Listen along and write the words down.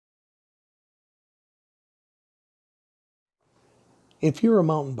If you're a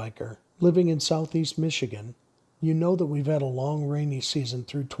mountain biker living in southeast Michigan, you know that we've had a long rainy season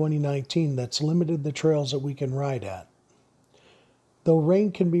through 2019 that's limited the trails that we can ride at. Though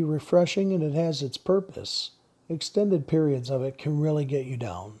rain can be refreshing and it has its purpose, extended periods of it can really get you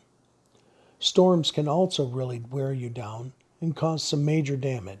down. Storms can also really wear you down and cause some major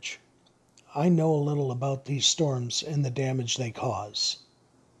damage. I know a little about these storms and the damage they cause.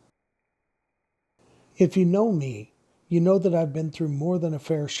 If you know me, you know that I've been through more than a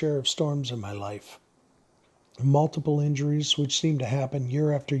fair share of storms in my life. Multiple injuries which seem to happen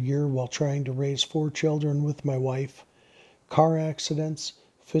year after year while trying to raise 4 children with my wife, car accidents,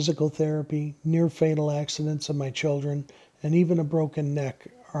 physical therapy, near-fatal accidents of my children, and even a broken neck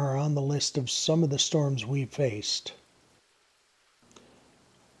are on the list of some of the storms we've faced.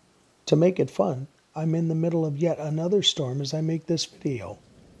 To make it fun, I'm in the middle of yet another storm as I make this video.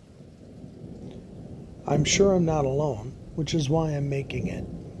 I'm sure I'm not alone, which is why I'm making it.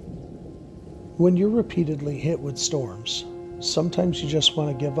 When you're repeatedly hit with storms, sometimes you just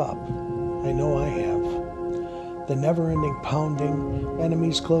want to give up. I know I have. The never-ending pounding,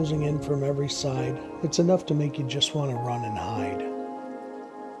 enemies closing in from every side, it's enough to make you just want to run and hide.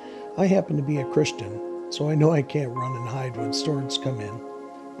 I happen to be a Christian, so I know I can't run and hide when storms come in.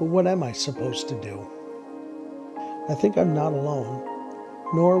 But what am I supposed to do? I think I'm not alone,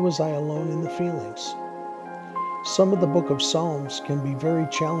 nor was I alone in the feelings. Some of the book of Psalms can be very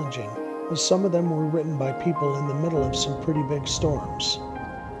challenging, as some of them were written by people in the middle of some pretty big storms.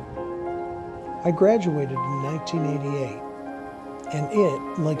 I graduated in 1988, and it,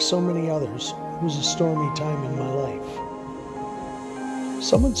 like so many others, was a stormy time in my life.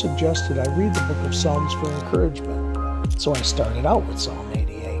 Someone suggested I read the book of Psalms for encouragement, so I started out with Psalm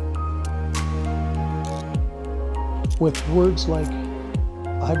 88. With words like,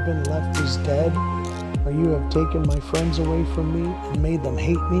 "I've been left as dead," or "You have taken my friends away from me and made them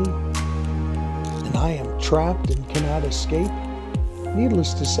hate me," and "I am trapped and cannot escape."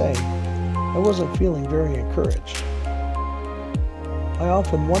 Needless to say, I wasn't feeling very encouraged. I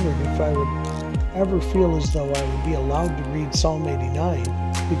often wondered if I would ever feel as though I would be allowed to read Psalm 89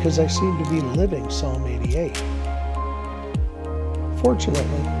 because I seemed to be living Psalm 88.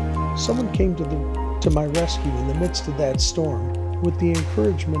 Fortunately, someone came to my rescue in the midst of that storm with the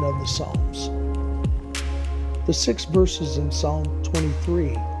encouragement of the Psalms. The 6 verses in Psalm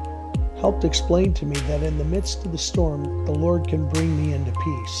 23 helped explain to me that in the midst of the storm, the Lord can bring me into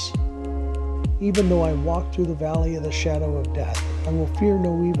peace. Even though I walk through the valley of the shadow of death, I will fear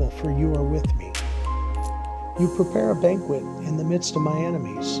no evil, for you are with me. You prepare a banquet in the midst of my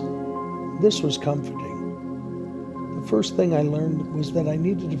enemies. This was comforting. The first thing I learned was that I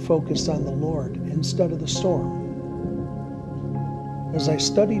needed to focus on the Lord instead of the storm. As I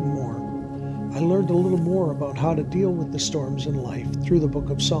studied more, I learned a little more about how to deal with the storms in life through the book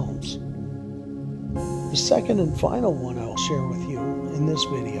of Psalms. The second and final one I'll share with you in this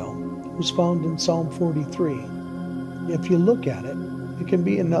video was found in Psalm 43. If you look at it, it can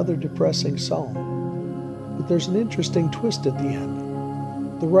be another depressing psalm, but there's an interesting twist at the end.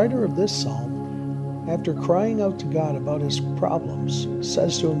 The writer of this psalm, after crying out to God about his problems,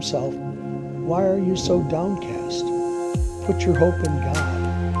 says to himself, "Why are you so downcast? Put your hope in God."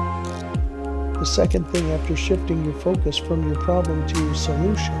 The second thing after shifting your focus from your problem to your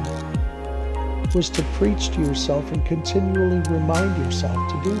solution was to preach to yourself and continually remind yourself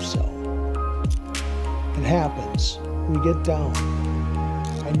to do so. It happens. We get down.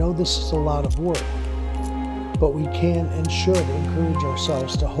 I know this is a lot of work, but we can and should encourage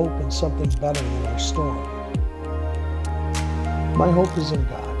ourselves to hope in something better than our storm. My hope is in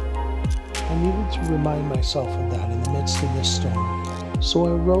God. I needed to remind myself of that in the midst of this storm, so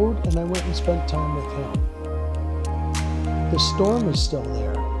I rode and I went and spent time with Him. The storm is still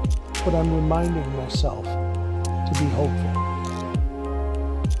there, but I'm reminding myself to be hopeful.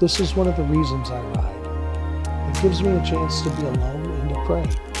 This is one of the reasons I ride. It gives me a chance to be alone and to pray.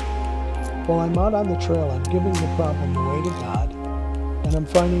 While I'm out on the trail, I'm giving the problem away to God, and I'm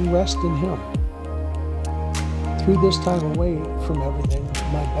finding rest in Him. Through this time away from everything,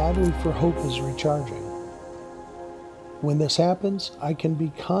 my battery for hope is recharging. When this happens, I can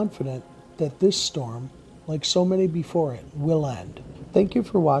be confident that this storm, like so many before it, will end. Thank you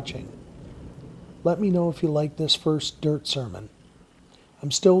for watching. Let me know if you like this first dirt sermon.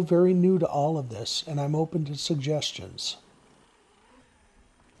 I'm still very new to all of this, and I'm open to suggestions.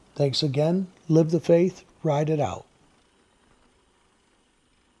 Thanks again. Live the faith. Ride it out.